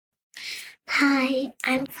Hi,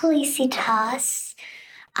 I'm Felicitas.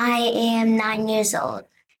 I am 9 years old.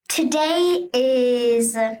 Today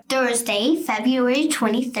is Thursday, February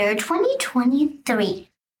 23rd, 2023.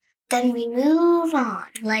 Then we move on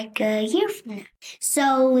like a year from now.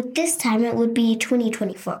 So this time it would be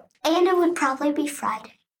 2024. And it would probably be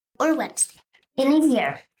Friday or Wednesday in a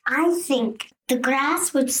year. I think the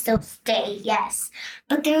grass would still stay, yes,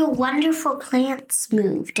 but there are wonderful plants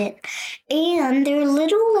moved in. And there are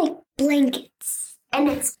little blankets. And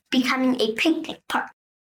it's becoming a picnic park.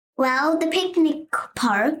 Well, the picnic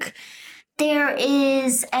park, there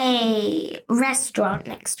is a restaurant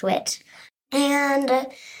next to it. And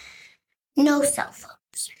no cell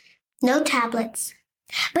phones, no tablets.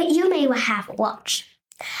 But you may have a watch.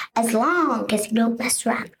 As long as you don't mess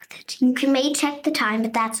around with it. You may check the time,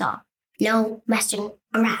 but that's all. No messing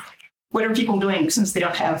around. What are people doing since they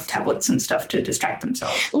don't have tablets and stuff to distract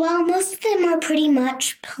themselves? Well, most of them are pretty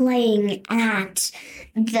much playing at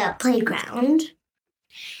the playground.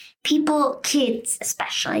 Kids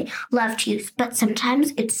especially, love to use, but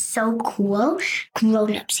sometimes it's so cool,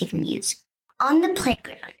 grown-ups even use. On the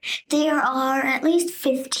playground, there are at least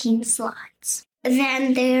 15 slides.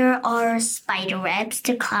 Then there are spider webs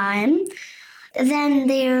to climb. Then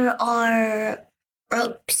there are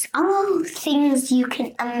ropes. All things you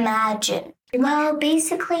can imagine. Well,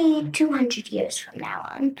 basically 200 years from now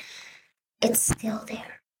on, it's still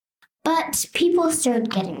there. But people started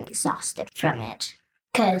getting exhausted from it.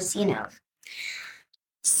 Because,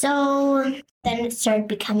 So then it started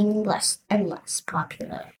becoming less and less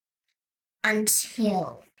popular.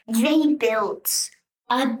 Until they built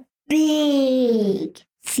a big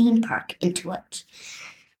theme park into it.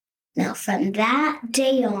 Now, from that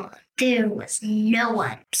day on, there was no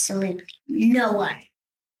one, absolutely no one,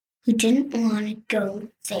 who didn't want to go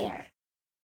there.